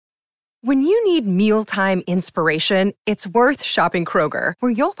When you need mealtime inspiration, it's worth shopping Kroger,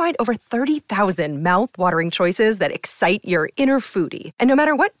 where you'll find over 30,000 mouth-watering choices that excite your inner foodie. And no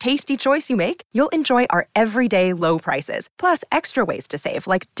matter what tasty choice you make, you'll enjoy our everyday low prices, plus extra ways to save,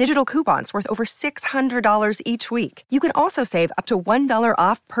 like digital coupons worth over $600 each week. You can also save up to $1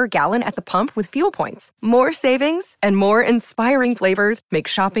 off per gallon at the pump with fuel points. More savings and more inspiring flavors make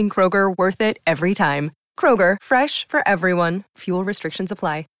shopping Kroger worth it every time. Kroger, fresh for everyone. Fuel restrictions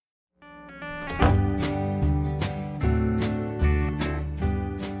apply.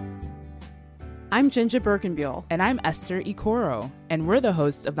 I'm Ginger Birkenbuell. And I'm Esther Ikoro, and we're the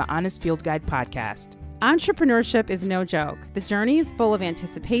hosts of the Honest Field Guide podcast. Entrepreneurship is no joke. The journey is full of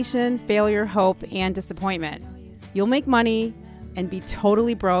anticipation, failure, hope, and disappointment. You'll make money and be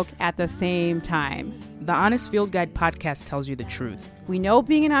totally broke at the same time. The Honest Field Guide podcast tells you the truth. We know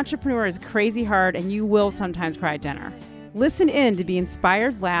being an entrepreneur is crazy hard, and you will sometimes cry at dinner. Listen in to be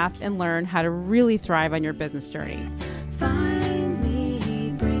inspired, laugh, and learn how to really thrive on your business journey. Find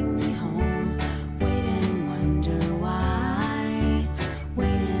me, bring me home. Wait and wonder why. Wait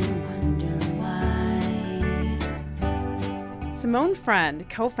and wonder why. Simone Friend,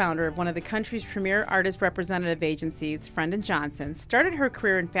 co-founder of one of the country's premier artist representative agencies, Friend & Johnson, started her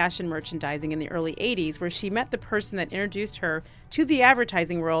career in fashion merchandising in the early 80s, where she met the person that introduced her to the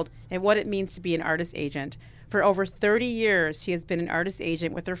advertising world and what it means to be an artist agent. For over 30 years, she has been an artist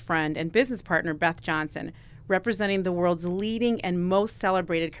agent with her friend and business partner, Beth Johnson, representing the world's leading and most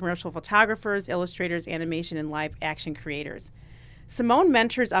celebrated commercial photographers, illustrators, animation, and live action creators. Simone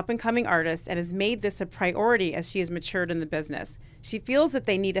mentors up-and-coming artists and has made this a priority as she has matured in the business. She feels that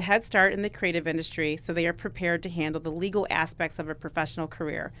they need a head start in the creative industry so they are prepared to handle the legal aspects of a professional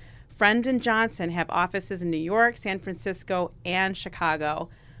career. Friend & Johnson have offices in New York, San Francisco, and Chicago.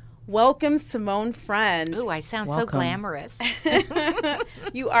 Welcome, Simone Friend. Ooh, I sound Welcome. so glamorous.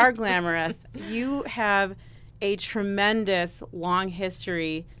 You are glamorous. You have a tremendous long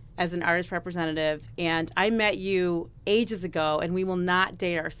history as an artist representative, and I met you ages ago, and we will not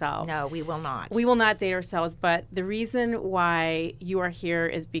date ourselves. No, we will not. We will not date ourselves, but the reason why you are here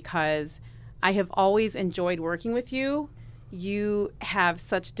is because I have always enjoyed working with you. You have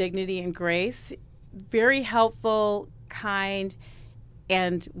such dignity and grace, very helpful, kind,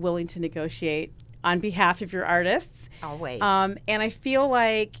 and willing to negotiate on behalf of your artists. Always. And I feel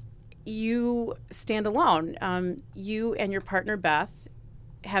like you stand alone. You and your partner, Beth,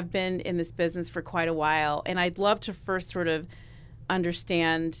 have been in this business for quite a while. And I'd love to first sort of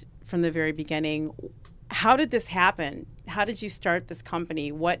understand from the very beginning, how did this happen? How did you start this company?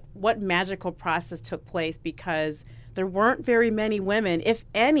 What magical process took place? Because there weren't very many women, if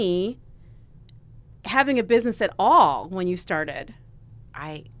any, having a business at all when you started.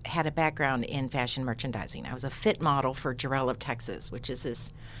 I had a background in fashion merchandising. I was a fit model for Jarrell of Texas, which is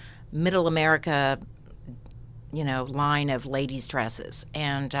this middle America, line of ladies' dresses.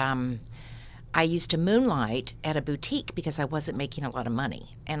 And I used to moonlight at a boutique because I wasn't making a lot of money.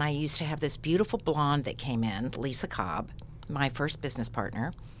 And I used to have this beautiful blonde that came in, Lisa Cobb, my first business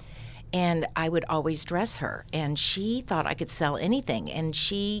partner. And I would always dress her. And she thought I could sell anything. And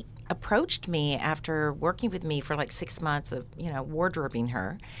she approached me after working with me for like 6 months of, wardrobing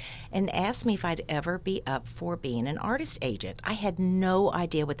her, and asked me if I'd ever be up for being an artist agent. I had no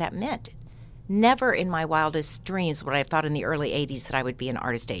idea what that meant. Never in my wildest dreams would I have thought in the early 80s that I would be an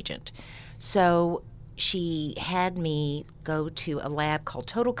artist agent. So she had me go to a lab called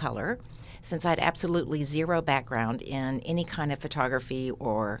Total Color, since I had absolutely zero background in any kind of photography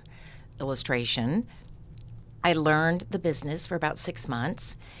or illustration. I learned the business for about 6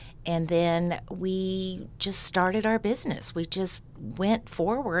 months. And then we just started our business. We just went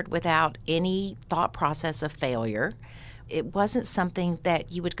forward without any thought process of failure. It wasn't something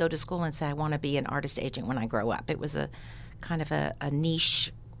that you would go to school and say, I want to be an artist agent when I grow up. It was a kind of a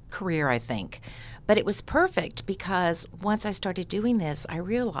niche career, I think. But it was perfect because once I started doing this, I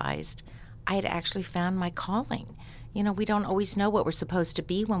realized I had actually found my calling. We don't always know what we're supposed to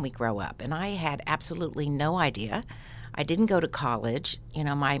be when we grow up. And I had absolutely no idea. I didn't go to college.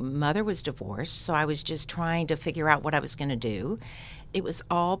 My mother was divorced, so I was just trying to figure out what I was going to do. It was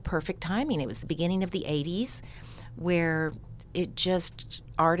all perfect timing. It was the beginning of the 80s where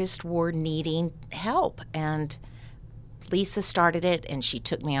artists were needing help. And Lisa started it, and she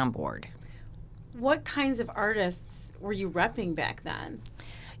took me on board. What kinds of artists were you repping back then?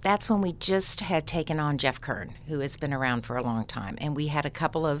 That's when we just had taken on Jeff Kern, who has been around for a long time. And we had a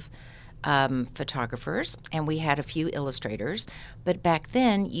couple of photographers, and we had a few illustrators. But back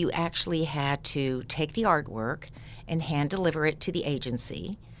then, you actually had to take the artwork and hand deliver it to the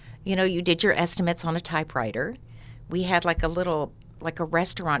agency. You did your estimates on a typewriter. We had like a little like a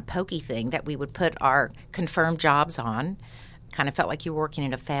restaurant pokey thing that we would put our confirmed jobs on. Kind of felt like you were working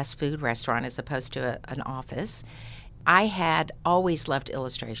in a fast food restaurant as opposed to an office. I had always loved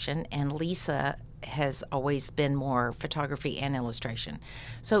illustration, and Lisa has always been more photography and illustration.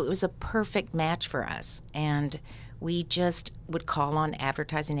 So it was a perfect match for us. And we just would call on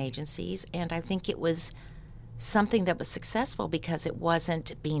advertising agencies, and I think it was something that was successful because it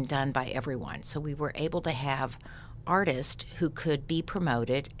wasn't being done by everyone. So we were able to have artists who could be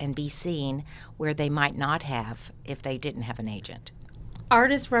promoted and be seen where they might not have if they didn't have an agent.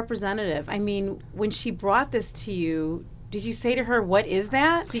 Artist representative. I mean, when she brought this to you, did you say to her, what is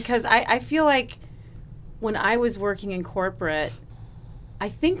that? Because I feel like when I was working in corporate, I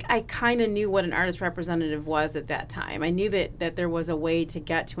think I kind of knew what an artist representative was at that time. I knew that there was a way to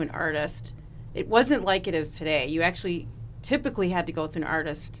get to an artist. It wasn't like it is today. You actually typically had to go through an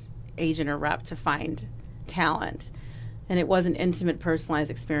artist agent or rep to find talent. And it was an intimate, personalized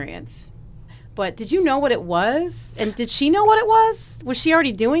experience. But did you know what it was? And did she know what it was? Was she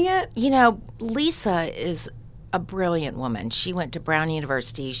already doing it? You know, Lisa is a brilliant woman. She went to Brown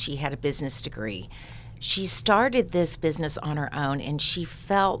University. She had a business degree. She started this business on her own, and she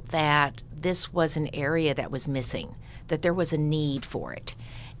felt that this was an area that was missing, that there was a need for it.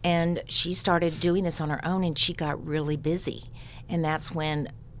 And she started doing this on her own, and she got really busy. And that's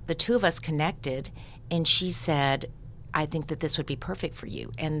when the two of us connected, and she said, I think that this would be perfect for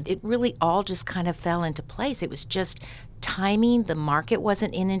you. And it really all just kind of fell into place. It was just timing. The market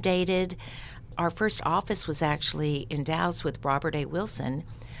wasn't inundated. Our first office was actually in Dallas with Robert A. Wilson,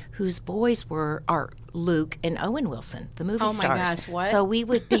 whose boys were Luke and Owen Wilson, the movie stars. Oh my gosh, what? So we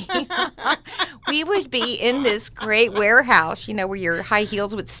would be in this great warehouse, you know, where your high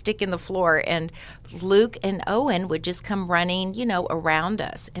heels would stick in the floor, and Luke and Owen would just come running, you know, around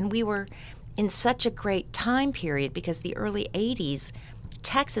us. And we were in such a great time period because the early 80s,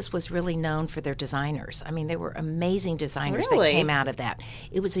 Texas was really known for their designers. I mean, there were amazing designers that came out of that.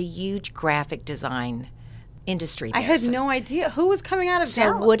 It was a huge graphic design industry there. I had no idea. Who was coming out of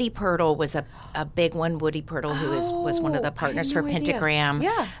Dallas? So Woody Pirtle was a big one. Woody Pirtle, who was one of the partners for Pentagram.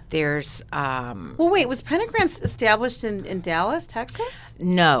 Yeah. There's... well, wait, was Pentagram established in Dallas, Texas?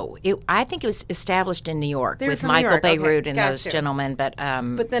 No. I think it was established in New York with from Michael New York. Beirut Okay, and got those you. gentlemen. But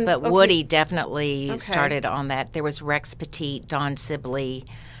okay. Woody definitely Okay. started on that. There was Rex Petit, Don Sibley.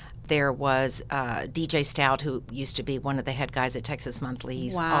 There was DJ Stout, who used to be one of the head guys at Texas Monthly.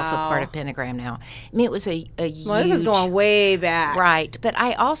 He's also part of Pentagram now. I mean, it was a huge... Well, this is going way back. Right. But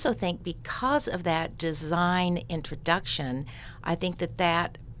I also think because of that design introduction, I think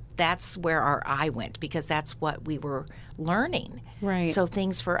that's where our eye went, because that's what we were learning. Right. So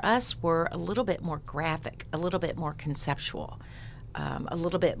things for us were a little bit more graphic, a little bit more conceptual, a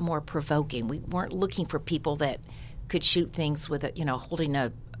little bit more provoking. We weren't looking for people that could shoot things with holding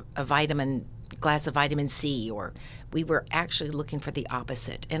a glass of vitamin C, or we were actually looking for the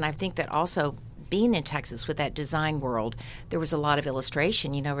opposite. And I think that also being in Texas with that design world, there was a lot of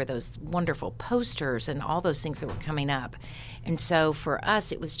illustration, where those wonderful posters and all those things that were coming up. And so for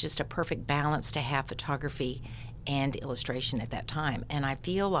us, it was just a perfect balance to have photography and illustration at that time. And I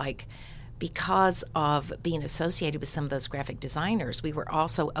feel like because of being associated with some of those graphic designers, we were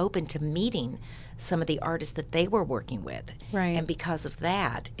also open to meeting some of the artists that they were working with. Right. And because of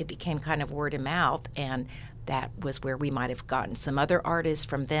that, it became kind of word of mouth, and that was where we might have gotten some other artists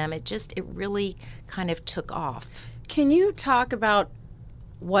from them. It really kind of took off. Can you talk about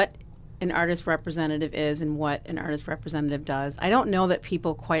what an artist representative is and what an artist representative does? I don't know that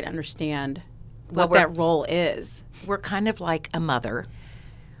people quite understand what that role is. We're kind of like a mother.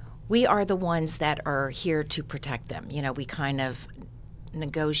 We are the ones that are here to protect them. We kind of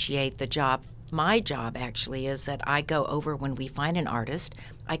negotiate the job. My job actually is that I go over when we find an artist.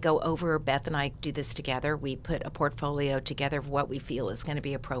 I go over, Beth and I do this together. We put a portfolio together of what we feel is going to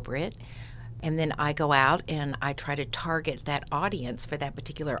be appropriate. And then I go out and I try to target that audience for that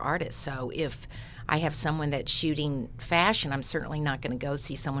particular artist. So if I have someone that's shooting fashion, I'm certainly not going to go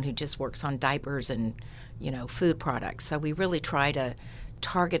see someone who just works on diapers and, food products. So we really try to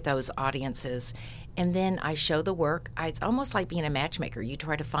target those audiences. And then I show the work. It's almost like being a matchmaker. You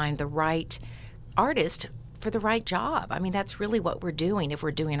try to find the right artist for the right job. I mean, that's really what we're doing if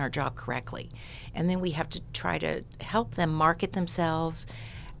we're doing our job correctly. And then we have to try to help them market themselves,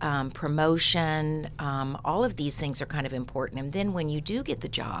 promotion, all of these things are kind of important. And then when you do get the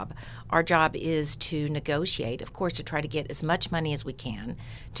job, our job is to negotiate, of course, to try to get as much money as we can,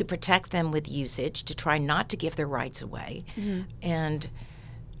 to protect them with usage, to try not to give their rights away, and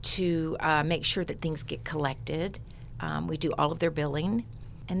to make sure that things get collected. We do all of their billing.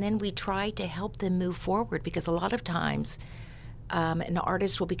 And then we try to help them move forward, because a lot of times an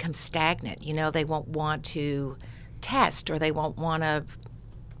artist will become stagnant. They won't want to test, or they won't want to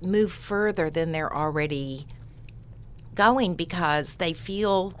move further than they're already going, because they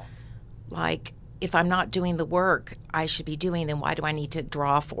feel like, if I'm not doing the work I should be doing, then why do I need to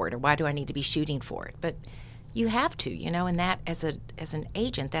draw for it, or why do I need to be shooting for it? But you have to, and that as an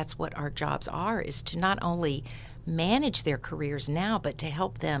agent, that's what our jobs are, is to not only manage their careers now, but to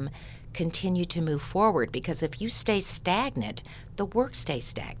help them continue to move forward. Because if you stay stagnant, the work stays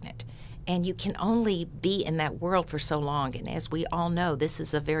stagnant. And you can only be in that world for so long. And as we all know, this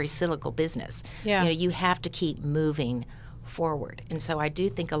is a very cyclical business. Yeah. You have to keep moving forward. And so I do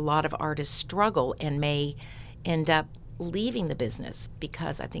think a lot of artists struggle and may end up leaving the business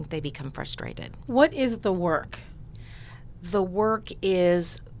because I think they become frustrated. What is the work? The work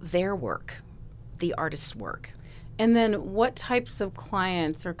is their work, the artist's work. And then what types of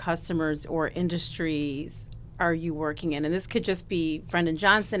clients or customers or industries are you working in? And this could just be Friend &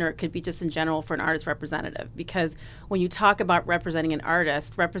 Johnson, or it could be just in general for an artist representative. Because when you talk about representing an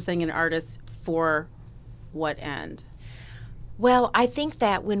artist for what end? Well, I think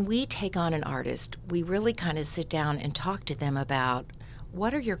that when we take on an artist, we really kind of sit down and talk to them about,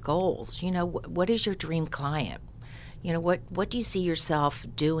 what are your goals? What is your dream client? What do you see yourself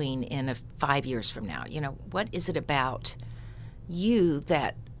doing in 5 years from now? What is it about you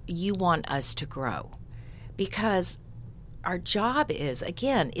that you want us to grow? Because our job is,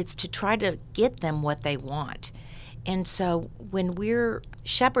 again, it's to try to get them what they want. And so when we're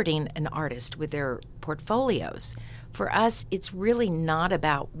shepherding an artist with their portfolios, for us, it's really not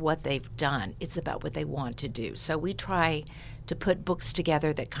about what they've done. It's about what they want to do. So we try to put books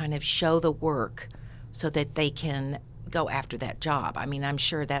together that kind of show the work so that they can go after that job. I mean, I'm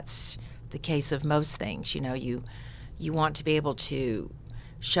sure that's the case of most things. You want to be able to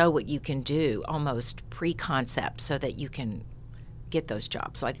show what you can do, almost pre-concept, so that you can get those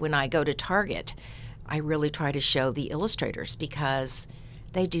jobs. Like when I go to Target, I really try to show the illustrators, because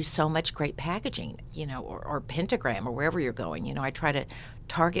they do so much great packaging, or Pentagram, or wherever you're going. I try to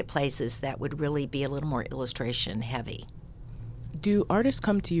target places that would really be a little more illustration heavy. Do artists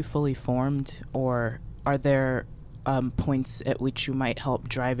come to you fully formed, or are there points at which you might help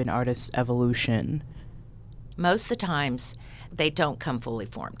drive an artist's evolution? Most of the times, they don't come fully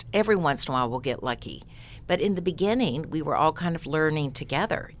formed. Every once in a while, we'll get lucky. But in the beginning, we were all kind of learning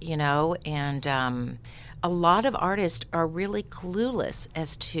together, and a lot of artists are really clueless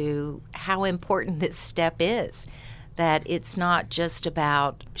as to how important this step is, that it's not just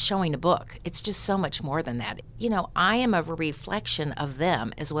about showing a book. It's just so much more than that. I am a reflection of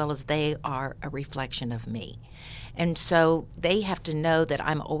them as well as they are a reflection of me. And so they have to know that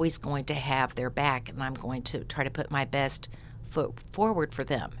I'm always going to have their back, and I'm going to try to put my best foot forward for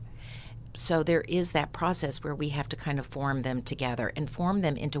them. So there is that process where we have to kind of form them together and form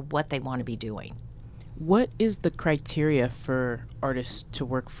them into what they want to be doing. What is the criteria for artists to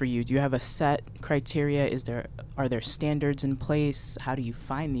work for you? Do you have a set criteria? Are there standards in place? How do you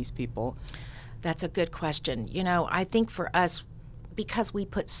find these people? That's a good question. I think for us, because we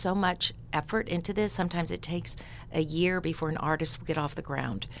put so much effort into this, sometimes it takes a year before an artist will get off the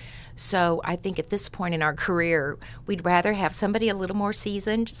ground. So I think at this point in our career, we'd rather have somebody a little more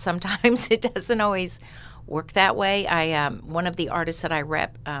seasoned. Sometimes it doesn't always work that way. One of the artists that I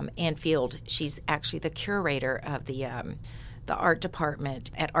rep, Ann Field, she's actually the curator of the art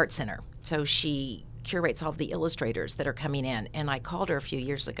department at Art Center. So she curates all of the illustrators that are coming in. And I called her a few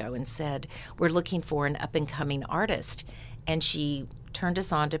years ago and said, we're looking for an up-and-coming artist. And she turned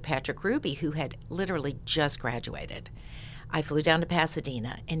us on to Patrick Ruby, who had literally just graduated. I flew down to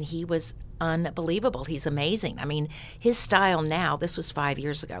Pasadena, and he was unbelievable. He's amazing. I mean, his style now, this was 5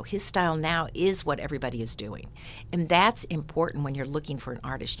 years ago, his style now is what everybody is doing. And that's important when you're looking for an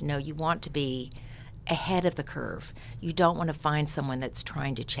artist. You want to be ahead of the curve. You don't want to find someone that's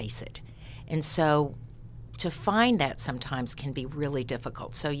trying to chase it. And so to find that sometimes can be really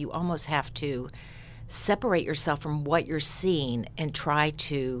difficult. So you almost have to separate yourself from what you're seeing and try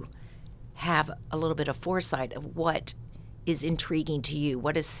to have a little bit of foresight of what is intriguing to you,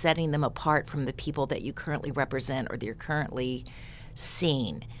 what is setting them apart from the people that you currently represent or that you're currently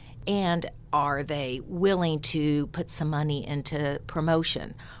seeing. And are they willing to put some money into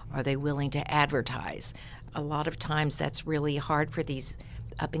promotion? Are they willing to advertise? A lot of times that's really hard for these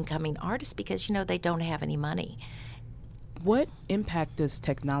up-and-coming artists because, they don't have any money. What impact does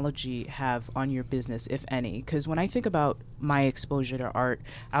technology have on your business, if any? Because when I think about my exposure to art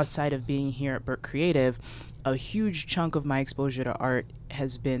outside of being here at Burke Creative, a huge chunk of my exposure to art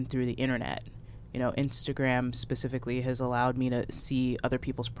has been through the internet. Instagram specifically has allowed me to see other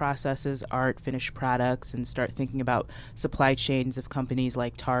people's processes, art, finished products, and start thinking about supply chains of companies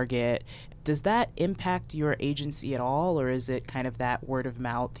like Target. Does that impact your agency at all, or is it kind of that word of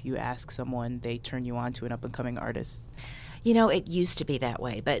mouth? You ask someone, they turn you on to an up-and-coming artist? It used to be that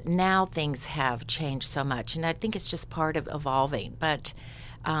way, but now things have changed so much, and I think it's just part of evolving. But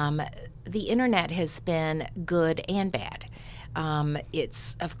the internet has been good and bad.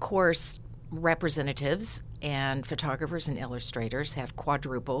 It's, of course, representatives and photographers and illustrators have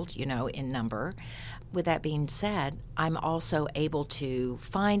quadrupled, in number. With that being said, I'm also able to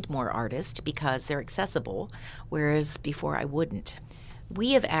find more artists because they're accessible, whereas before I wouldn't.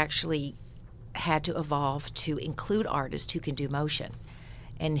 We have actually had to evolve to include artists who can do motion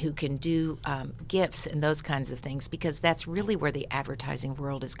and who can do GIFs and those kinds of things, because that's really where the advertising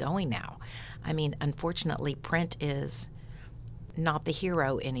world is going now. I mean, unfortunately, print is not the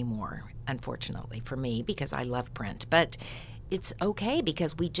hero anymore, unfortunately, for me, because I love print. But it's okay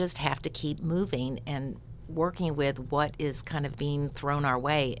because we just have to keep moving and working with what is kind of being thrown our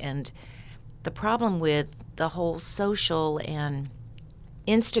way. And the problem with the whole social and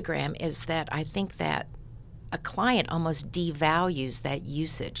Instagram is that I think that a client almost devalues that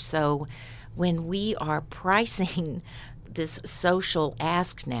usage. So when we are pricing this social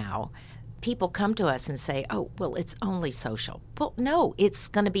ask now, people come to us and say, oh, well, it's only social. Well, no, it's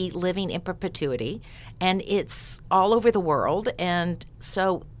going to be living in perpetuity, and it's all over the world. And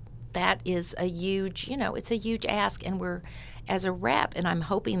so that is a huge, it's a huge ask. And we're, as a rep, and I'm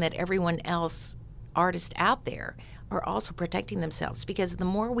hoping that everyone else, artists out there, are also protecting themselves, because the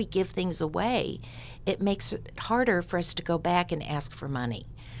more we give things away, it makes it harder for us to go back and ask for money.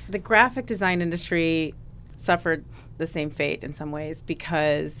 The graphic design industry suffered the same fate in some ways,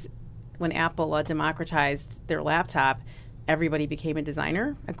 because when Apple democratized their laptop, everybody became a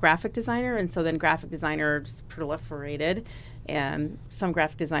designer, a graphic designer, and so then graphic designers proliferated, and some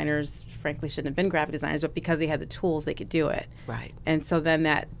graphic designers, frankly, shouldn't have been graphic designers, but because they had the tools, they could do it. Right. And so then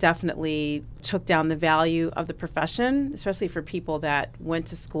that definitely took down the value of the profession, especially for people that went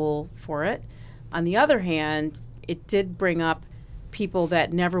to school for it. On the other hand, it did bring up people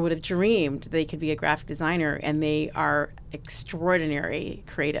that never would have dreamed they could be a graphic designer, and they are extraordinary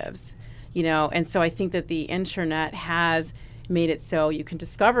creatives. And so I think that the internet has made it so you can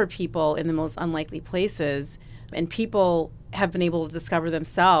discover people in the most unlikely places, and people have been able to discover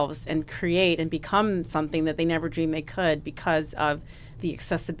themselves and create and become something that they never dreamed they could because of the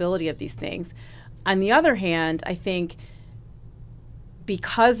accessibility of these things. On the other hand, I think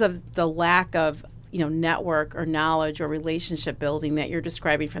because of the lack of network or knowledge or relationship building that you're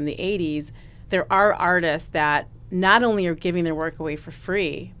describing from the 80s, there are artists that not only are giving their work away for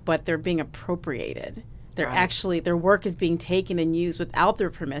free, but they're being appropriated. They're Right. actually, their work is being taken and used without their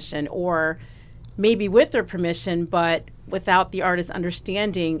permission, or maybe with their permission, but without the artist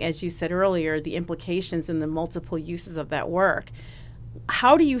understanding, as you said earlier, the implications and the multiple uses of that work.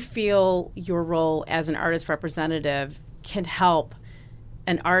 How do you feel your role as an artist representative can help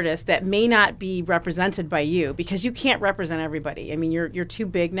an artist that may not be represented by you? Because you can't represent everybody. I mean, you're too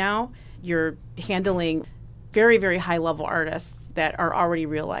big now. You're handling very, very high-level artists that are already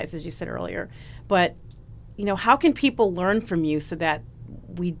realized, as you said earlier. But, how can people learn from you so that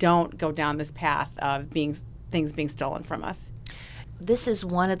we don't go down this path of things being stolen from us? This is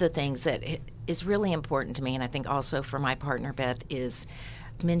one of the things that is really important to me, and I think also for my partner, Beth, is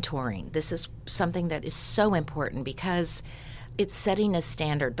mentoring. This is something that is so important because it's setting a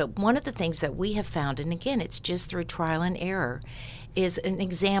standard. But one of the things that we have found, and again, it's just through trial and error, is an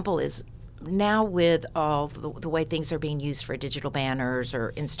example is now with all the way things are being used for digital banners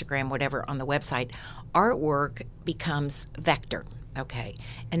or Instagram, whatever, on the website, artwork becomes vector, okay?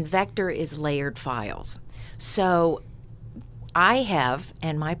 And vector is layered files. So I have,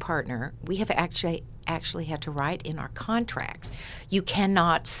 and my partner, we have actually had to write in our contracts, you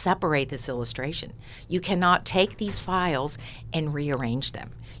cannot separate this illustration. You cannot take these files and rearrange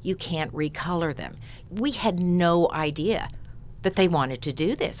them. You can't recolor them. We had no idea that they wanted to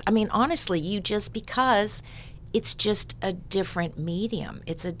do this. I mean, honestly, because it's just a different medium.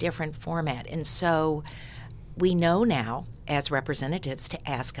 It's a different format. And so we know now, as representatives, to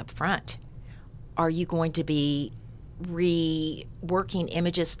ask up front, are you going to be reworking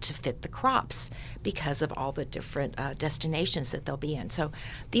images to fit the crops because of all the different destinations that they'll be in? So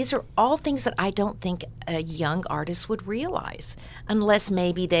these are all things that I don't think a young artist would realize unless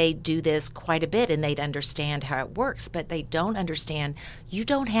maybe they do this quite a bit and they'd understand how it works, but they don't understand you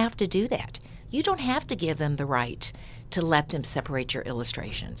don't have to do that. You don't have to give them the right to let them separate your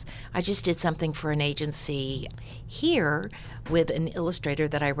illustrations. I just did something for an agency here with an illustrator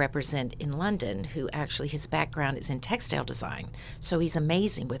that I represent in London, who actually his background is in textile design. So he's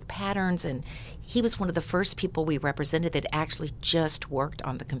amazing with patterns, and he was one of the first people we represented that actually just worked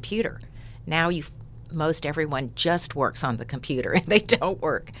on the computer. Now most everyone just works on the computer and they don't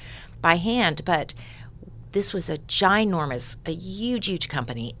work by hand, but this was a huge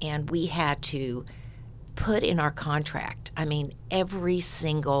company, and we had to put in our contract, every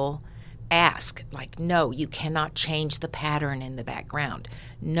single ask, like, no, you cannot change the pattern in the background.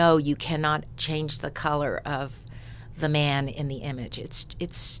 No, you cannot change the color of the man in the image.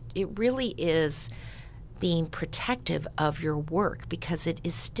 It really is being protective of your work, because it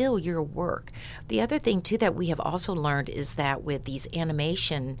is still your work. The other thing, too, that we have also learned is that with these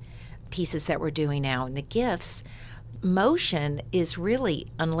animation pieces that we're doing now and the GIFs, motion is really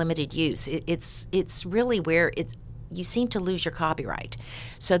unlimited use. It's really where you seem to lose your copyright.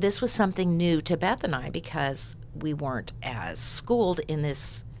 So this was something new to Beth and I, because we weren't as schooled in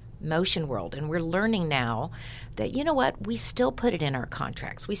this motion world, and we're learning now that, you know what, we still put it in our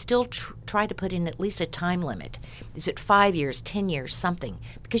contracts. We still try to put in at least a time limit. Is it 5 years, 10 years, something?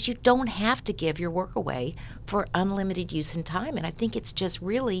 Because you don't have to give your work away for unlimited use in time. And I think it's just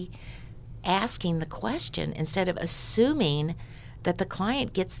really asking the question instead of assuming that the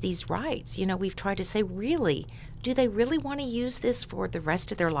client gets these rights. We've tried to say, really, do they really want to use this for the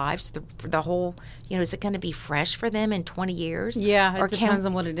rest of their lives, for the whole, is it going to be fresh for them in 20 years? Yeah, it depends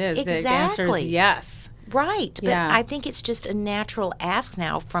on what it is. Exactly. The answer is yes. Right, but Yeah. I think it's just a natural ask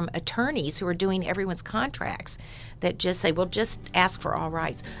now from attorneys who are doing everyone's contracts that just say, well, just ask for all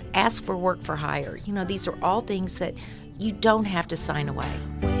rights, ask for work for hire. These are all things that you don't have to sign away.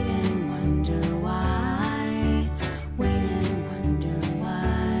 Wait and wonder why. Wait and wonder why.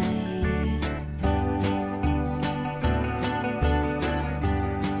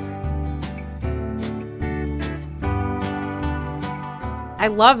 I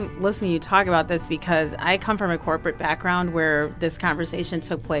love listening to you talk about this, because I come from a corporate background where this conversation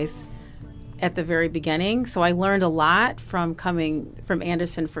took place at the very beginning. So I learned a lot from coming from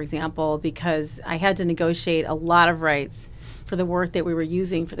Anderson, for example, because I had to negotiate a lot of rights for the work that we were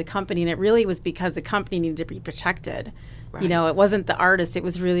using for the company. And it really was because the company needed to be protected. Right. It wasn't the artist. It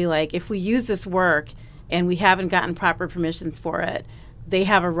was really like, if we use this work and we haven't gotten proper permissions for it, they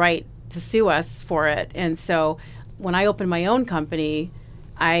have a right to sue us for it. And so when I opened my own company,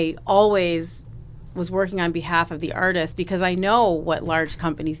 I always was working on behalf of the artist, because I know what large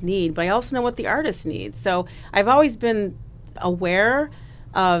companies need, but I also know what the artist needs. So I've always been aware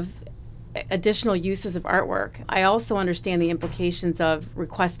of additional uses of artwork. I also understand the implications of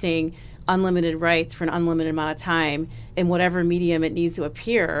requesting unlimited rights for an unlimited amount of time in whatever medium it needs to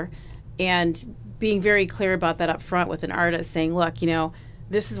appear, and being very clear about that up front with an artist, saying, look,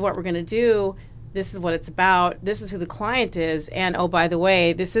 this is what we're going to do. This is what it's about. This is who the client is. And, oh, by the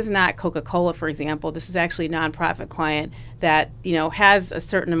way, this is not Coca-Cola, for example. This is actually a nonprofit client that, has a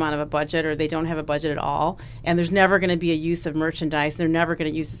certain amount of a budget, or they don't have a budget at all. And there's never going to be a use of merchandise. They're never going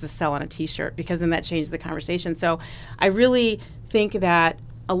to use this to sell on a T-shirt, because then that changes the conversation. So I really think that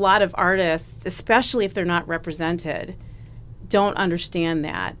a lot of artists, especially if they're not represented, don't understand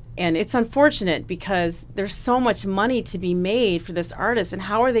that. And it's unfortunate, because there's so much money to be made for this artist, and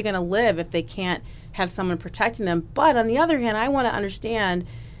how are they going to live if they can't have someone protecting them? But on the other hand, I want to understand,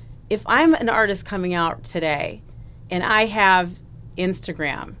 if I'm an artist coming out today and I have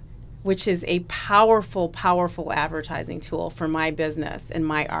Instagram, which is a powerful, powerful advertising tool for my business and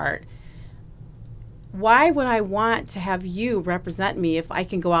my art, why would I want to have you represent me if I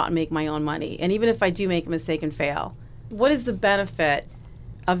can go out and make my own money? And even if I do make a mistake and fail, what is the benefit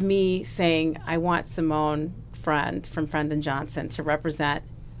of me saying, I want Simone Friend from Friend & Johnson to represent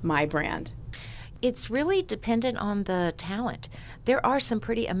my brand? It's really dependent on the talent. There are some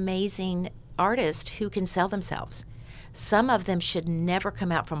pretty amazing artists who can sell themselves. Some of them should never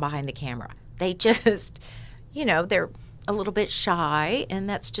come out from behind the camera. They just, they're a little bit shy, and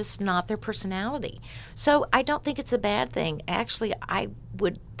that's just not their personality. So I don't think it's a bad thing. Actually, I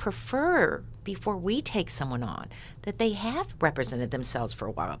would prefer, before we take someone on, that they have represented themselves for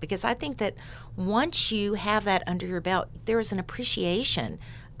a while, because I think that once you have that under your belt, there is an appreciation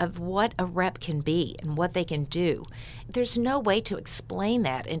of what a rep can be and what they can do. There's no way to explain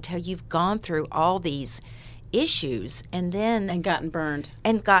that until you've gone through all these issues and gotten burned.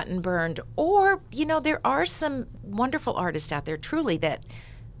 Or, there are some wonderful artists out there, truly, that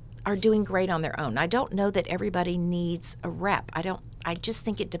are doing great on their own. I don't know that everybody needs a rep. I just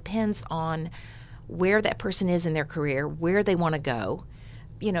think it depends on where that person is in their career, where they want to go,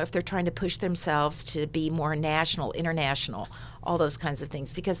 if they're trying to push themselves to be more national, international, all those kinds of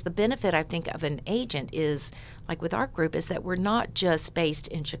things. Because the benefit, I think, of an agent is, like with our group, is that we're not just based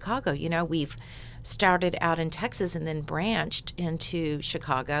in Chicago. We've started out in Texas and then branched into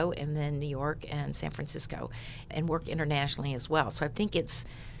Chicago and then New York and San Francisco and work internationally as well. So I think it's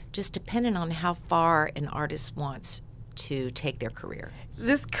just dependent on how far an artist wants to take their career.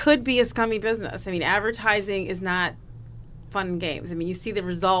 This could be a scummy business. I mean, advertising is not fun and games. I mean, you see the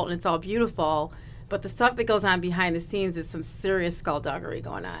result and it's all beautiful, but the stuff that goes on behind the scenes is some serious skullduggery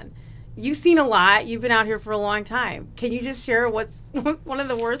going on. You've seen a lot. You've been out here for a long time. Can you just share what's one of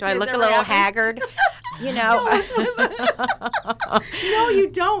the worst? Do I things look that a little happened? haggard? No, you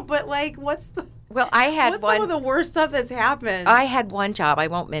don't. But what's some of the worst stuff that's happened? I had one job. I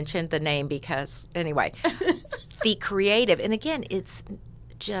won't mention the name because anyway, the creative, and again, it's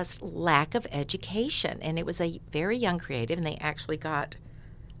just lack of education. And it was a very young creative, and they actually got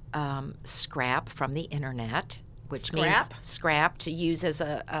scrap from the internet, which means scrap to use as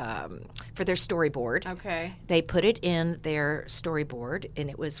for their storyboard. Okay. They put it in their storyboard, and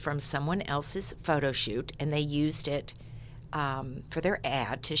it was from someone else's photo shoot, and they used it for their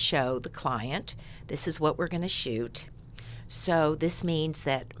ad to show the client, this is what we're going to shoot. So this means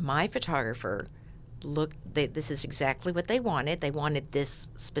that my photographer this is exactly what they wanted. They wanted this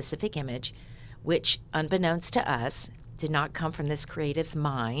specific image, which, unbeknownst to us, did not come from this creative's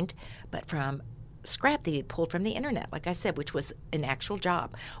mind, but from scrap that he had pulled from the internet, like I said, which was an actual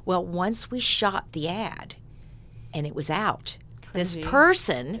job. Well, once we shot the ad and it was out, this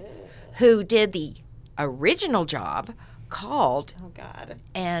person who did the original job called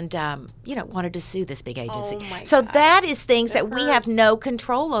and wanted to sue this big agency. So that is things that we have no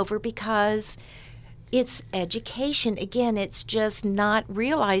control over because it's education. Again, it's just not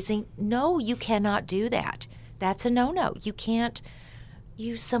realizing, no, you cannot do that. That's a no-no. You can't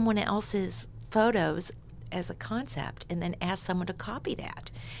use someone else's photos as a concept and then ask someone to copy that.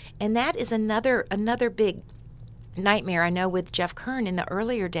 And that is another big nightmare. I know with Jeff Kern in the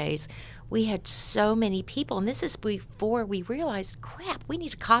earlier days, we had so many people, and this is before we realized, crap, we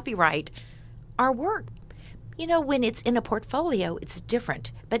need to copyright our work. When it's in a portfolio, it's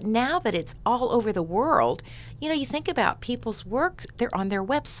different. But now that it's all over the world, you think about people's work, they're on their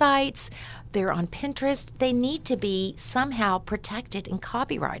websites, they're on Pinterest. They need to be somehow protected and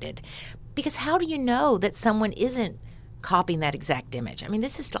copyrighted. Because how do you know that someone isn't copying that exact image? I mean,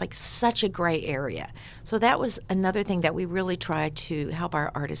 this is like such a gray area. So that was another thing that we really tried to help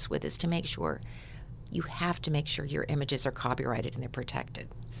our artists with, is to make sure you have to make sure your images are copyrighted and they're protected.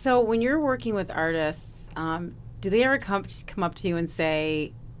 So when you're working with artists, do they ever come up to you and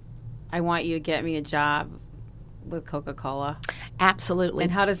say, I want you to get me a job with Coca-Cola? Absolutely.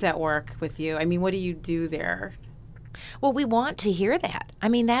 And how does that work with you? I mean, what do you do there? Well, we want to hear that. I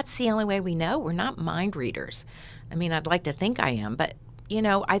mean, that's the only way we know. We're not mind readers. I mean, I'd like to think I am, but,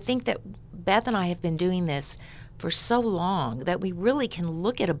 I think that Beth and I have been doing this for so long that we really can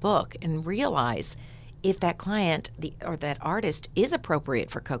look at a book and realize if that client or that artist is appropriate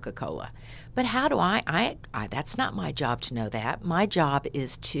for Coca-Cola. But how do I that's not my job to know that. My job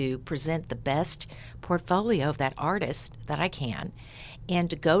is to present the best portfolio of that artist that I can and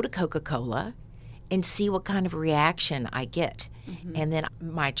to go to Coca-Cola and see what kind of reaction I get. Mm-hmm. And then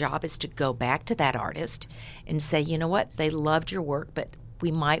my job is to go back to that artist and say, you know what, they loved your work, but we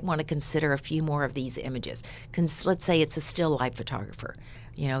might want to consider a few more of these images. Let's say it's a still life photographer.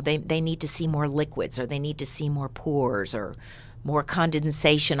 They need to see more liquids, or they need to see more pores, or more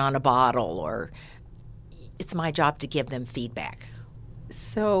condensation on a bottle, or it's my job to give them feedback.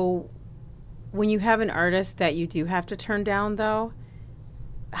 So when you have an artist that you do have to turn down, though,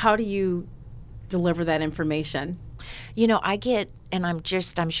 how do you deliver that information? I get, and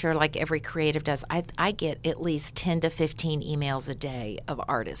I'm sure like every creative does, I get at least 10 to 15 emails a day of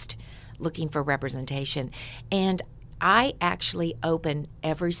artists looking for representation. And I actually open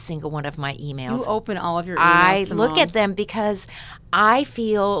every single one of my emails. You open all of your emails, I Simone. look at them because I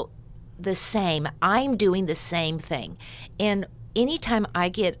feel the same. I'm doing the same thing. And anytime I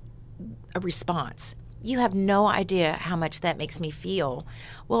get a response, you have no idea how much that makes me feel.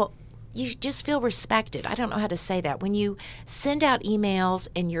 Well, you just feel respected. I don't know how to say that. When you send out emails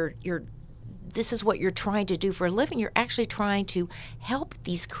and this is what you're trying to do for a living, you're actually trying to help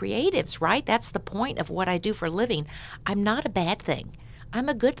these creatives, right? That's the point of what I do for a living. I'm not a bad thing. I'm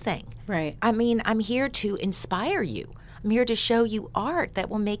a good thing. Right. I mean, I'm here to inspire you. I'm here to show you art that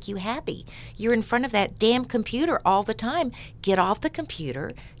will make you happy. You're in front of that damn computer all the time. Get off the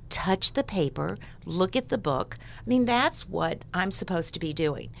computer, touch the paper, look at the book. I mean, that's what I'm supposed to be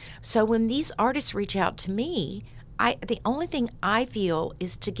doing. So when these artists reach out to me, the only thing I feel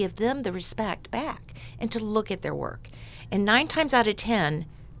is to give them the respect back and to look at their work. And 9 times out of 10,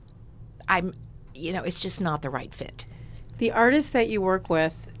 it's just not the right fit. The artists that you work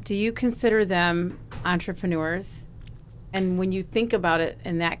with, do you consider them entrepreneurs? And when you think about it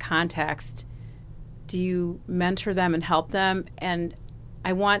in that context, do you mentor them and help them? And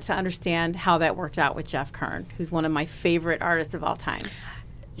I want to understand how that worked out with Jeff Kern, who's one of my favorite artists of all time.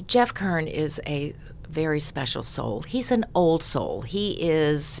 Jeff Kern is a very special soul. He's an old soul. He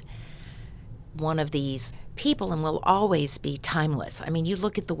is one of these people and will always be timeless. I mean, you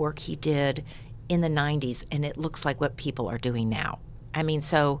look at the work he did in the 90s, and it looks like what people are doing now. I mean,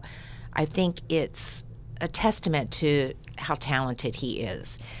 so I think it's a testament to how talented he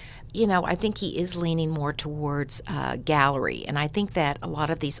is. I think he is leaning more towards gallery, and I think that a lot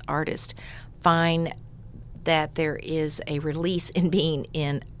of these artists find that there is a release in being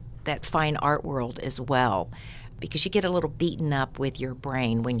in that fine art world as well, because you get a little beaten up with your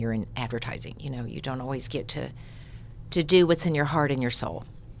brain when you're in advertising. You don't always get to do what's in your heart and your soul.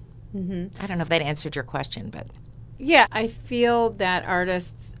 Mm-hmm. I don't know if that answered your question, but... Yeah, I feel that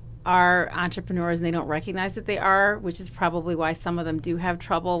artists are entrepreneurs and they don't recognize that they are, which is probably why some of them do have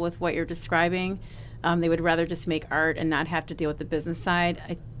trouble with what you're describing. They would rather just make art and not have to deal with the business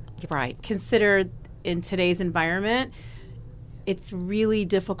side. Right. Consider in today's environment, it's really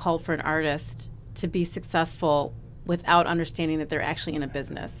difficult for an artist to be successful without understanding that they're actually in a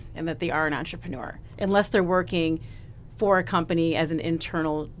business and that they are an entrepreneur, unless they're working for a company as an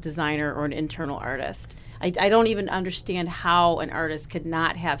internal designer or an internal artist. I don't even understand how an artist could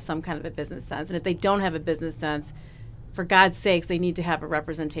not have some kind of a business sense. And if they don't have a business sense, for God's sakes, they need to have a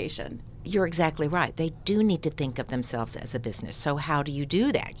representation. You're exactly right. They do need to think of themselves as a business. So how do you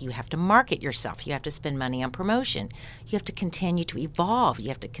do that? You have to market yourself. You have to spend money on promotion. You have to continue to evolve. You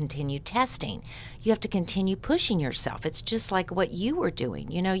have to continue testing. You have to continue pushing yourself. It's just like what you were doing.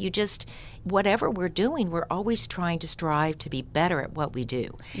 Whatever we're doing, we're always trying to strive to be better at what we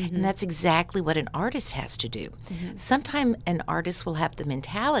do. Mm-hmm. And that's exactly what an artist has to do. Mm-hmm. Sometimes an artist will have the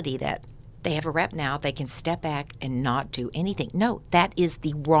mentality that they have a rep now, they can step back and not do anything. No, that is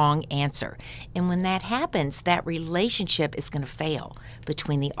the wrong answer. And when that happens, that relationship is going to fail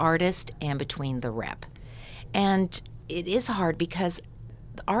between the artist and between the rep. And it is hard because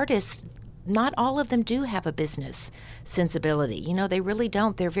the artists, not all of them do have a business sensibility. They really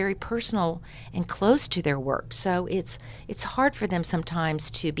don't. They're very personal and close to their work. So it's hard for them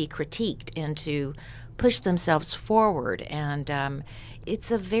sometimes to be critiqued and to push themselves forward, and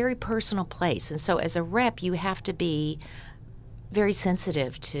it's a very personal place. And so as a rep, you have to be very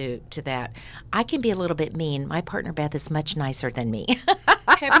sensitive to that. I can be a little bit mean. My partner, Beth, is much nicer than me.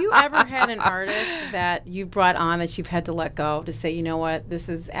 Have you ever had an artist that you've brought on that you've had to let go to say, you know what, this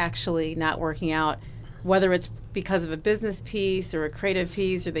is actually not working out, whether it's because of a business piece or a creative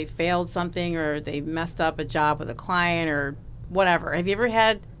piece, or they failed something, or they messed up a job with a client or whatever? Have you ever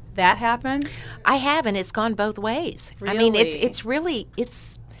had that happen? I have, and it's gone both ways. Really? I mean, it's really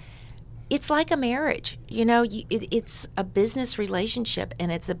like a marriage. It's a business relationship,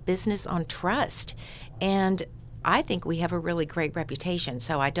 and it's a business on trust. And I think we have a really great reputation.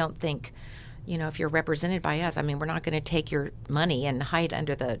 So I don't think, if you're represented by us, I mean, we're not going to take your money and hide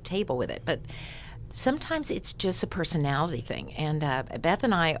under the table with it. But sometimes it's just a personality thing. And Beth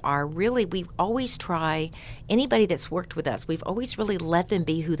and I we always try, anybody that's worked with us, we've always really let them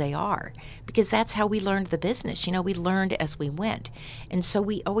be who they are, because that's how we learned the business. We learned as we went. And so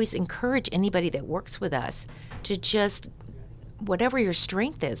we always encourage anybody that works with us to just, whatever your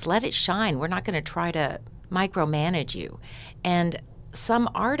strength is, let it shine. We're not going to try to micromanage you. And some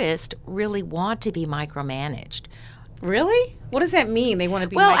artists really want to be micromanaged. Really? What does that mean? They want to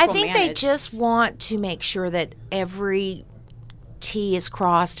be Well, micromanaged? I think they just want to make sure that every T is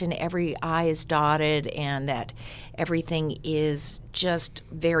crossed and every I is dotted, and that everything is just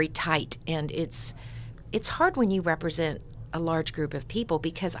very tight. And it's hard when you represent a large group of people,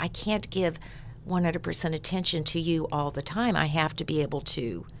 because I can't give 100% attention to you all the time. I have to be able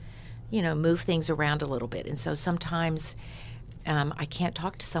to, move things around a little bit. And so sometimes I can't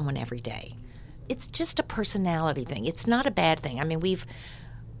talk to someone every day. It's just a personality thing. It's not a bad thing. I mean,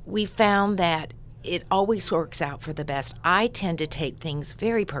 we've found that it always works out for the best. I tend to take things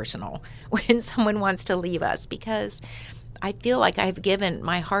very personal when someone wants to leave us, because I feel like I've given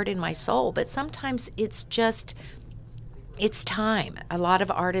my heart and my soul, but sometimes it's time. A lot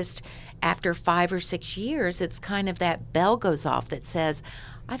of artists, after 5 or 6 years, it's kind of that bell goes off that says,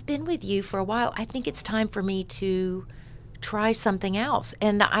 I've been with you for a while. I think it's time for me to try something else.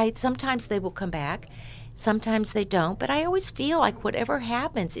 And sometimes they will come back, Sometimes they don't, but I always feel like whatever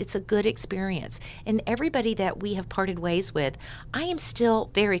happens, it's a good experience. And everybody that we have parted ways with, I am still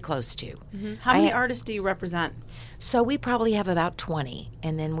very close to. How many artists do you represent? So we probably have about 20,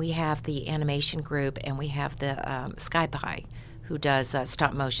 and then we have the animation group, and we have the Sky Pie, who does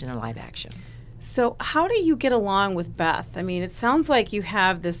stop motion and live action. So how do you get along with Beth? I mean, it sounds like you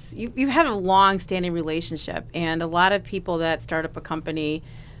have this, you've had a long-standing relationship, and a lot of people that start up a company,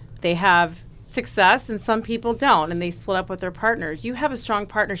 they have success and some people don't, and they split up with their partners. You have a strong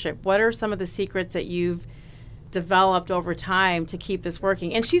partnership. What are some of the secrets that you've developed over time to keep this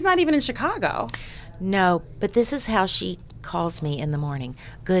working? And she's not even in Chicago. No, but this is how she calls me in the morning.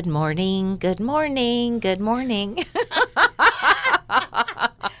 Good morning, good morning, good morning.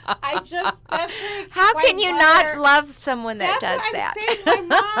 How can you not love someone that does that? My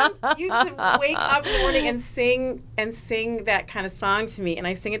mom used to wake up in the morning and sing that kind of song to me, and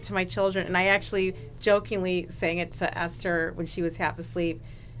I sing it to my children, and I actually jokingly sang it to Esther when she was half asleep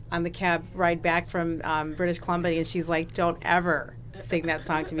on the cab ride back from British Columbia, and she's like, don't ever sing that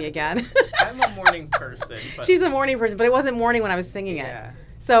song to me again. I'm a morning person. But she's a morning person, but it wasn't morning when I was singing it.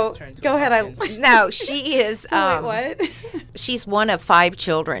 So go ahead. No, she is. Wait, what? She's one of 5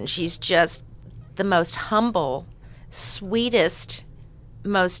 children. She's just the most humble, sweetest,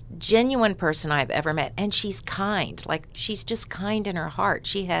 most genuine person I've ever met. And she's kind. Like, she's just kind in her heart.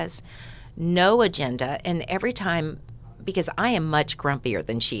 She has no agenda. And every time, because I am much grumpier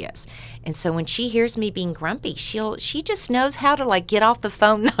than she is. And so when she hears me being grumpy, she just knows how to, like, get off the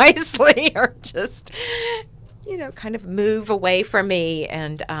phone nicely or just, kind of move away from me.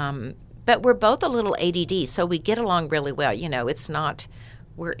 And but we're both a little ADD, so we get along really well. It's not,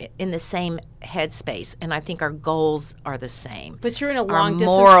 we're in the same headspace, and I think our goals are the same. But you're in a our long distance.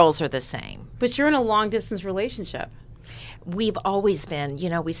 morals are the same. But you're in a long distance relationship. We've always been.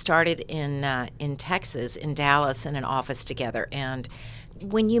 We started in Texas, in Dallas, in an office together. And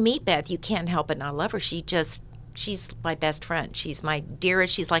when you meet Beth, you can't help but not love her. She's my best friend. She's my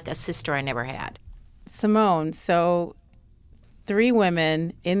dearest. She's like a sister I never had. Simone, so 3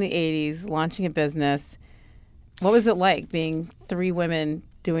 women in the 80s launching a business. What was it like being 3 women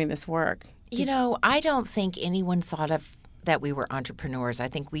doing this work? I don't think anyone thought of that we were entrepreneurs. I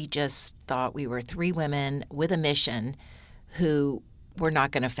think we just thought we were 3 women with a mission who were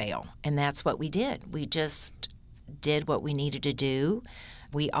not going to fail. And that's what we did. We just did what we needed to do.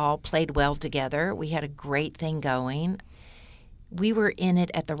 We all played well together. We had a great thing going. We were in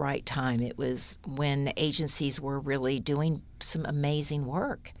it at the right time. It was when agencies were really doing some amazing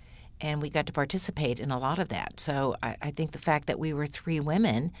work, and we got to participate in a lot of that. So I think the fact that we were 3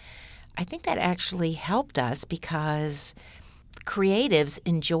 women, I think that actually helped us because creatives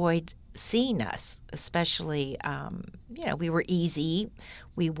enjoyed seeing us, especially, we were easy.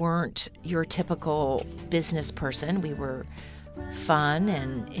 We weren't your typical business person. We were fun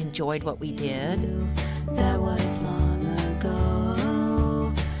and enjoyed what we did. That was long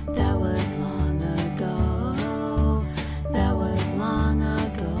ago. That was long ago. That was long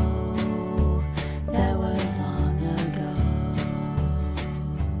ago. That was long ago.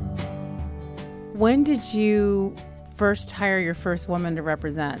 When did you first hire your first woman to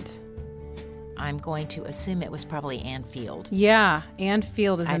represent? I'm going to assume it was probably Ann Field. Yeah, Ann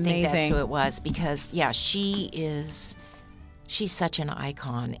Field is I amazing. think that's who it was because, she's such an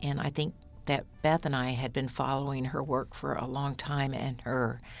icon. And I think that Beth and I had been following her work for a long time. And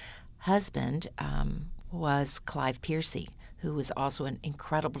her husband was Clive Piercy, who was also an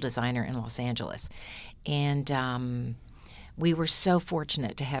incredible designer in Los Angeles. And we were so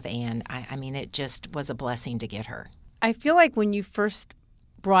fortunate to have Ann. I mean, it just was a blessing to get her. I feel like when you first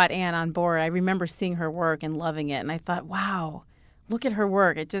brought Ann on board, I remember seeing her work and loving it. And I thought, wow, look at her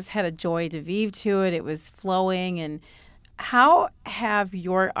work. It just had a joie de vivre to it. It was flowing. And how have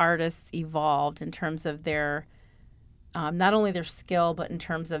your artists evolved in terms of their, not only their skill, but in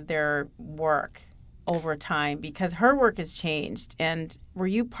terms of their work over time? Because her work has changed. And were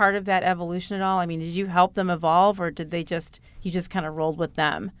you part of that evolution at all? I mean, did you help them evolve, or did you just kind of rolled with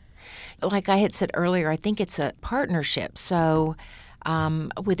them? Like I had said earlier, I think it's a partnership. So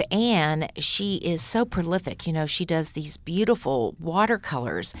with Ann, she is so prolific. She does these beautiful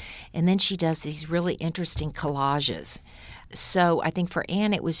watercolors, and then she does these really interesting collages. So I think for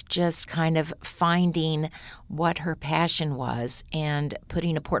Ann, it was just kind of finding what her passion was and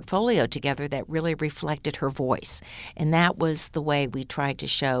putting a portfolio together that really reflected her voice. And that was the way we tried to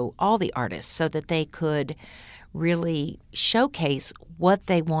show all the artists so that they could really showcase what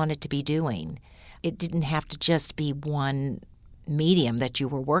they wanted to be doing. It didn't have to just be one medium that you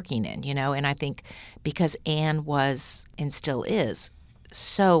were working in, and I think because Ann was and still is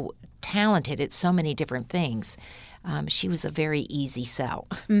so talented at so many different things. She was a very easy sell.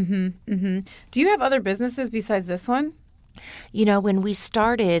 Do you have other businesses besides this one? You know, when we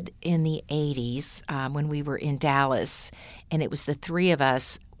started in the 80s, when we were in Dallas, and it was the three of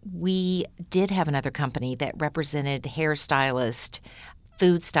us, we did have another company that represented hairstylist,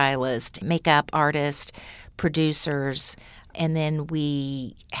 food stylist, makeup artist, producers, and then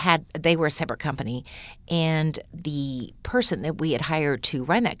they were a separate company, and the person that we had hired to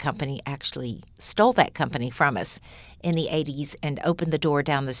run that company actually stole that company from us in the 80s and opened the door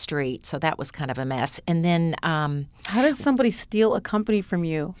down the street. So that was kind of a mess. And then How does somebody steal a company from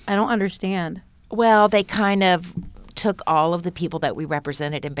you? I don't understand. well, they kind of took all of the people that we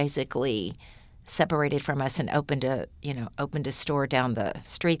represented and basically separated from us and opened a store down the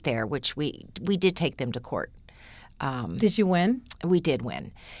street there, which we did take them to court. Did you win? We did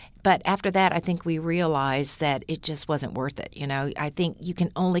win. But after that, I think we realized that it just wasn't worth it. You know, I think you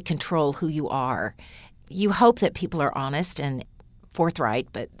can only control who you are. You hope that people are honest and forthright,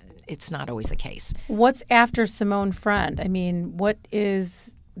 but it's not always the case. What's after Simone Friend? I mean, what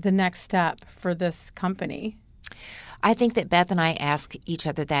is the next step for this company? I think that Beth and I ask each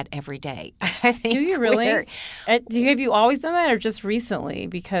other that every day. I think Do you really? we're- Have you always done that or just recently?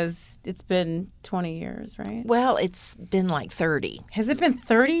 Because it's been 20 years, right? Well, it's been like 30. Has it been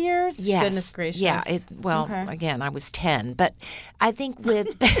 30 years? Yes. Goodness gracious. Yeah. Okay. Again, I was 10. But I think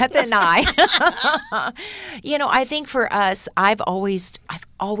with Beth and I, I think for us, I've always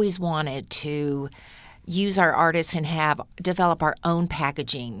wanted to use our artists and develop our own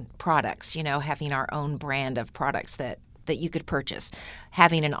packaging products, having our own brand of products that you could purchase.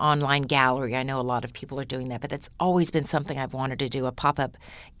 Having an online gallery. I know a lot of people are doing that, but that's always been something I've wanted to do, a pop-up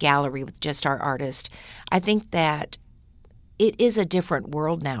gallery with just our artist. I think that it is a different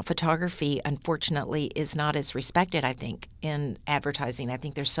world now. Photography, unfortunately, is not as respected, I think, in advertising. I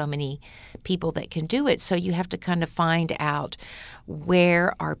think there's so many people that can do it. So you have to kind of find out,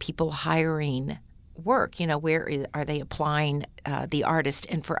 where are people hiring work? Where are they applying the artist?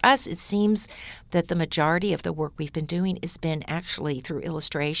 And for us, it seems that the majority of the work we've been doing has been actually through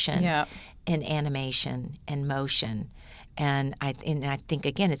illustration and animation and motion. And I think,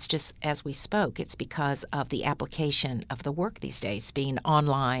 again, it's just as we spoke, it's because of the application of the work these days, being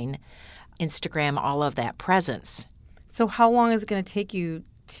online, Instagram, all of that presence. So how long is it going to take you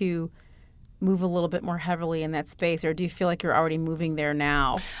to move a little bit more heavily in that space, or do you feel like you're already moving there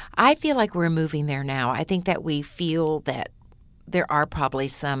now? I feel like we're moving there now. I think that we feel that there are probably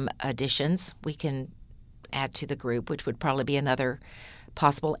some additions we can add to the group, which would probably be another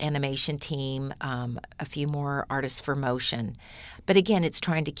possible animation team, a few more artists for motion. But again, it's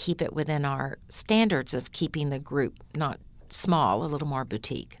trying to keep it within our standards of keeping the group not small, a little more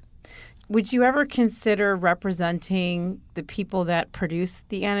boutique. Would you ever consider representing the people that produce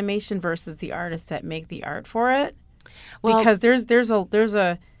the animation versus the artists that make the art for it? Well, because there's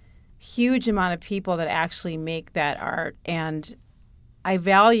a huge amount of people that actually make that art, and I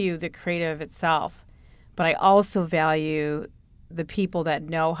value the creative itself, but I also value the people that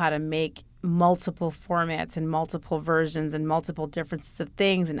know how to make multiple formats and multiple versions and multiple differences of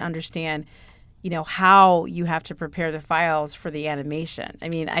things and understand how you have to prepare the files for the animation. I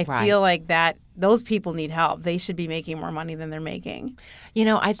mean, I feel like that those people need help. They should be making more money than they're making.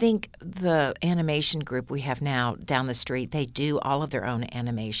 I think the animation group we have now down the street, they do all of their own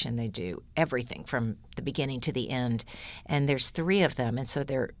animation. They do everything from the beginning to the end. And there's 3 of them. And so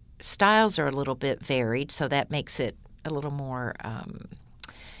their styles are a little bit varied. So that makes it a little more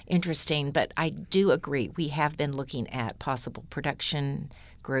interesting. But I do agree. We have been looking at possible production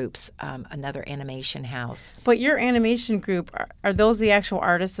groups, another animation house. But your animation group, are those the actual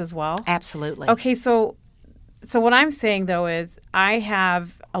artists as well? Absolutely. Okay, so what I'm saying, though, is I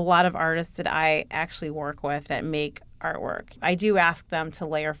have a lot of artists that I actually work with that make artwork. I do ask them to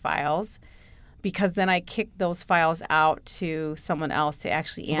layer files because then I kick those files out to someone else to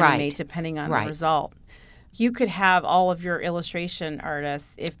actually animate depending on the result. You could have all of your illustration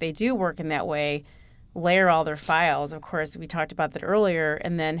artists, if they do work in that way, layer all their files. Of course, we talked about that earlier,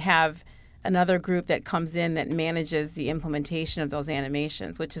 and then have another group that comes in that manages the implementation of those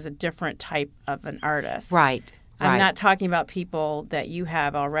animations, which is a different type of an artist. Right. I'm not talking about people that you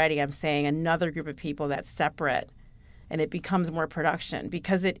have already. I'm saying another group of people that's separate, and it becomes more production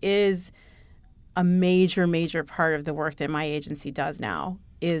because it is a major, major part of the work that my agency does now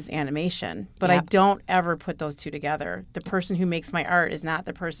is animation. But I don't ever put those two together. The person who makes my art is not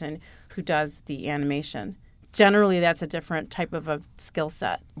the person who does the animation. Generally, that's a different type of a skill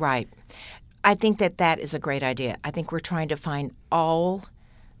set. Right. I think that is a great idea. I think we're trying to find all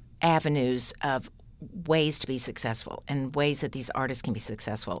avenues of ways to be successful and ways that these artists can be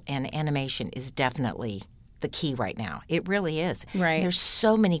successful. And animation is definitely the key right now. It really is. Right. There's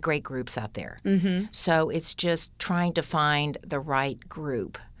so many great groups out there. Mm-hmm. So it's just trying to find the right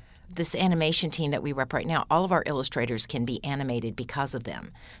group. This animation team that we rep right now, all of our illustrators can be animated because of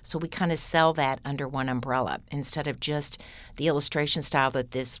them. So we kind of sell that under one umbrella instead of just the illustration style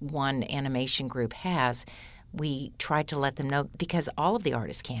that this one animation group has. We try to let them know because all of the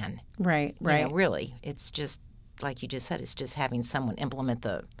artists can. Right. You know, really. It's just, like you just said, it's just having someone implement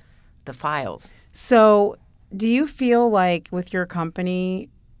the files. So do you feel like with your company,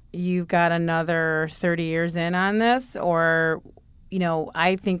 you've got another 30 years in on this? Or, you know,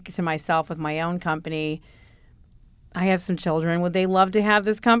 I think to myself with my own company, I have some children. Would they love to have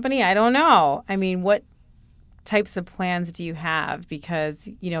this company? I don't know. I mean, what types of plans do you have? Because,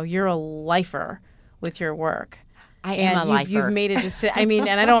 you know, you're a lifer with your work. I am a lifer. You've made a decision. I mean,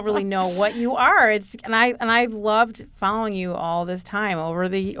 and I don't really know what you are. I've loved following you all this time over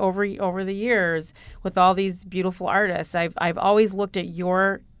the years with all these beautiful artists. I've always looked at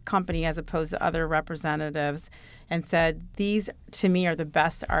your company as opposed to other representatives and said these to me are the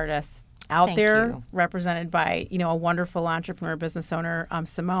best artists out Thank there, you. represented by, you know, a wonderful entrepreneur, business owner,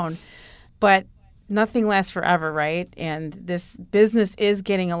 Simone. But nothing lasts forever, right? And this business is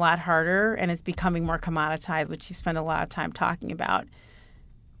getting a lot harder and it's becoming more commoditized, which you spend a lot of time talking about.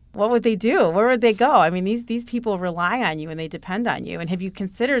 What would they do? Where would they go? I mean, these people rely on you and they depend on you. And have you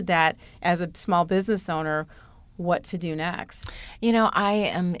considered that as a small business owner, what to do next? You know, I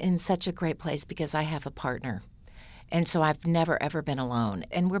am in such a great place because I have a partner. And so I've never, ever been alone.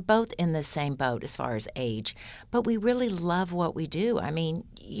 And we're both in the same boat as far as age. But we really love what we do. I mean,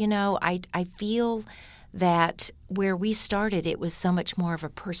 you know, I feel that where we started, it was so much more of a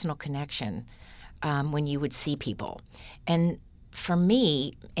personal connection when you would see people. And for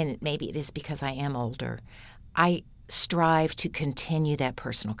me, and maybe it is because I am older, I strive to continue that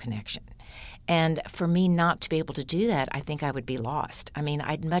personal connection. And for me not to be able to do that, I think I would be lost. I mean,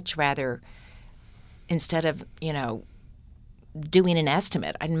 I'd much rather, instead of, you know, doing an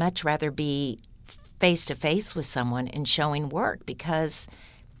estimate, I'd much rather be face-to-face with someone and showing work because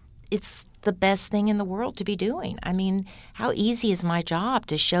it's the best thing in the world to be doing. I mean, how easy is my job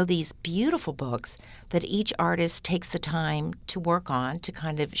to show these beautiful books that each artist takes the time to work on to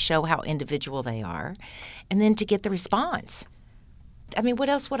kind of show how individual they are and then to get the response. I mean, what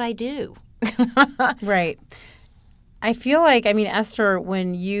else would I do? Right. I feel like, I mean, Esther,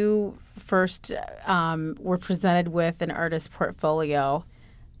 when you first were presented with an artist portfolio,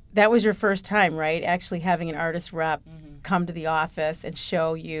 that was your first time, right? Actually having an artist rep come to the office and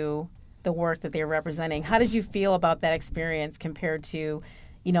show you the work that they were representing. How did you feel about that experience compared to,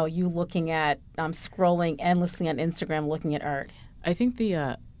 you know, you looking at, scrolling endlessly on Instagram, looking at art? I think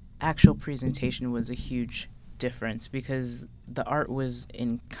the actual presentation was a huge difference because the art was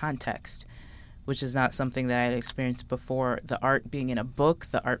in context, which is not something that I had experienced before. The art being in a book,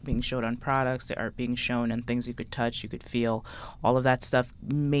 the art being showed on products, the art being shown on things you could touch, you could feel, all of that stuff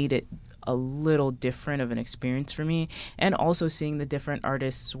made it a little different of an experience for me. And also seeing the different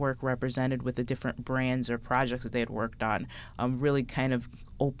artists' work represented with the different brands or projects that they had worked on really kind of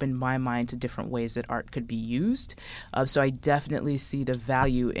opened my mind to different ways that art could be used. So I definitely see the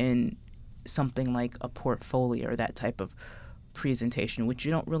value in something like a portfolio or that type of presentation, which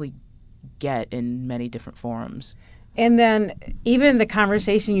you don't really get in many different forums. And then even the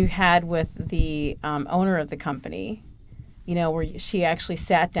conversation you had with the owner of the company, you know, where she actually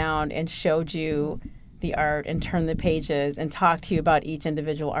sat down and showed you the art and turned the pages and talked to you about each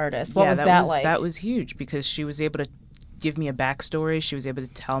individual artist. What was that like? That was huge because she was able to give me a backstory. She was able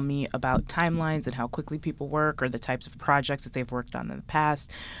to tell me about timelines and how quickly people work or the types of projects that they've worked on in the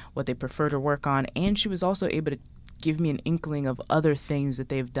past, what they prefer to work on. And she was also able to give me an inkling of other things that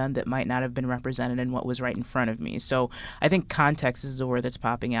they've done that might not have been represented in what was right in front of me. So I think context is the word that's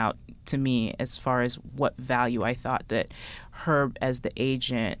popping out to me as far as what value I thought that her as the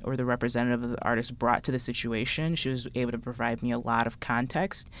agent or the representative of the artist brought to the situation. She was able to provide me a lot of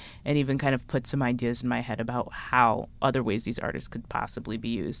context and even kind of put some ideas in my head about how other ways these artists could possibly be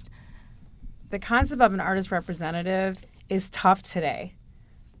used. The concept of an artist representative is tough today.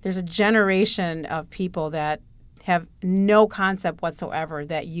 There's a generation of people that have no concept whatsoever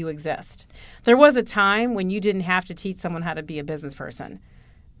that you exist. There was a time when you didn't have to teach someone how to be a business person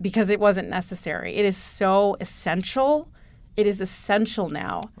because it wasn't necessary. It is so essential. It is essential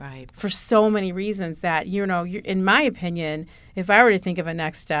now, Right. for so many reasons that, you know, in my opinion, if I were to think of a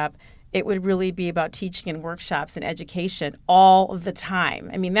next step, it would really be about teaching and workshops and education all of the time.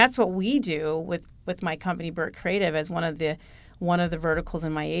 I mean, that's what we do with my company, Burt Creative, as one of the one of the verticals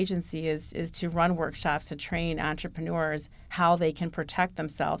in my agency is to run workshops to train entrepreneurs how they can protect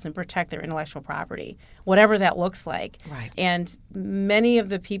themselves and protect their intellectual property, whatever that looks like. Right. And many of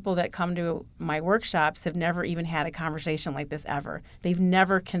the people that come to my workshops have never even had a conversation like this ever. They've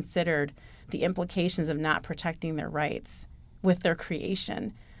never considered the implications of not protecting their rights with their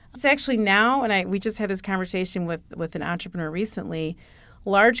creation. It's actually now, and we just had this conversation with an entrepreneur recently,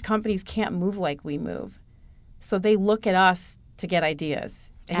 large companies can't move like we move. So they look at us to get ideas.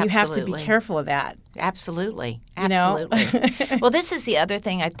 And you have to be careful of that. Absolutely. You know? Absolutely. Well, this is the other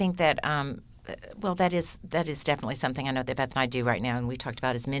thing I think that, that is definitely something I know that Beth and I do right now, and we talked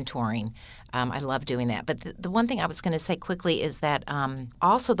about is mentoring. I love doing that. But the one thing I was going to say quickly is that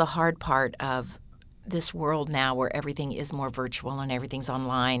also the hard part of this world now where everything is more virtual and everything's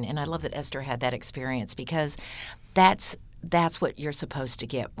online, and I love that Esther had that experience because that's what you're supposed to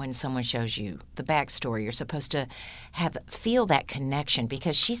get when someone shows you the backstory. You're supposed to feel that connection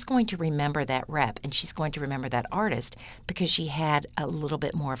because she's going to remember that rep and she's going to remember that artist because she had a little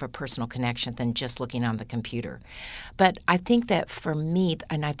bit more of a personal connection than just looking on the computer. But I think that for me,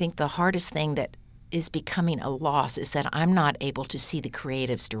 and I think the hardest thing that is becoming a loss is that I'm not able to see the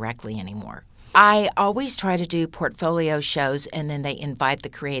creatives directly anymore. I always try to do portfolio shows and then they invite the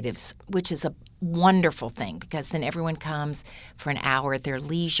creatives, which is a wonderful thing because then everyone comes for an hour at their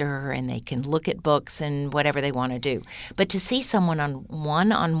leisure and they can look at books and whatever they want to do. But to see someone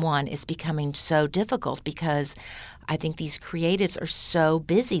on one is becoming so difficult because I think these creatives are so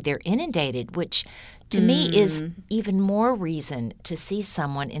busy. They're inundated, which to me is even more reason to see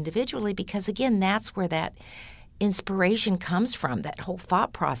someone individually because, again, that's where that inspiration comes from, that whole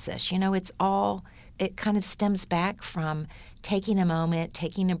thought process. You know, it kind of stems back from taking a moment,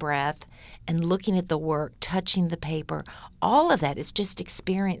 taking a breath, and looking at the work, touching the paper. All of that is just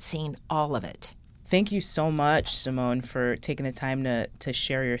experiencing all of it. Thank you so much, Simone, for taking the time to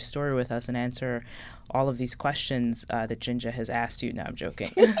share your story with us and answer all of these questions that Ginger has asked you. No, I'm joking.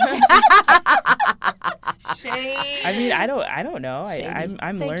 Shame. I mean, I don't know. I'm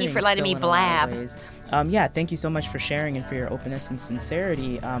learning. Thank you for letting me blab. Thank you so much for sharing and for your openness and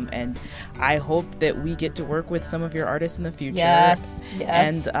sincerity. And I hope that we get to work with some of your artists in the future. Yes.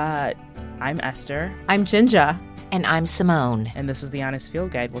 And I'm Esther. I'm Ginger. And I'm Simone. And this is The Honest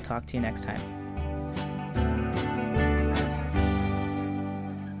Field Guide. We'll talk to you next time.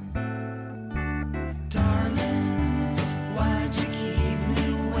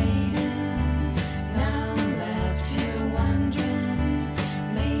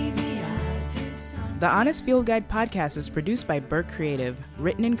 The Honest Field Guide podcast is produced by Burke Creative,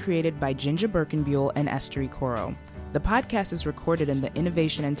 written and created by Ginger Birkenbuell and Esther Coro. The podcast is recorded in the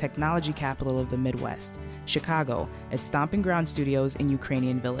innovation and technology capital of the Midwest, Chicago, at Stomping Ground Studios in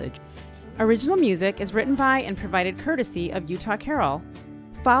Ukrainian Village. Original music is written by and provided courtesy of Utah Carol.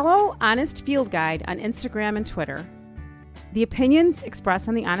 Follow Honest Field Guide on Instagram and Twitter. The opinions expressed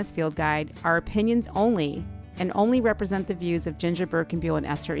on the Honest Field Guide are opinions only and only represent the views of Ginger Birkenbuell and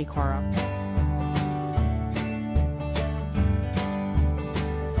Esther Coro.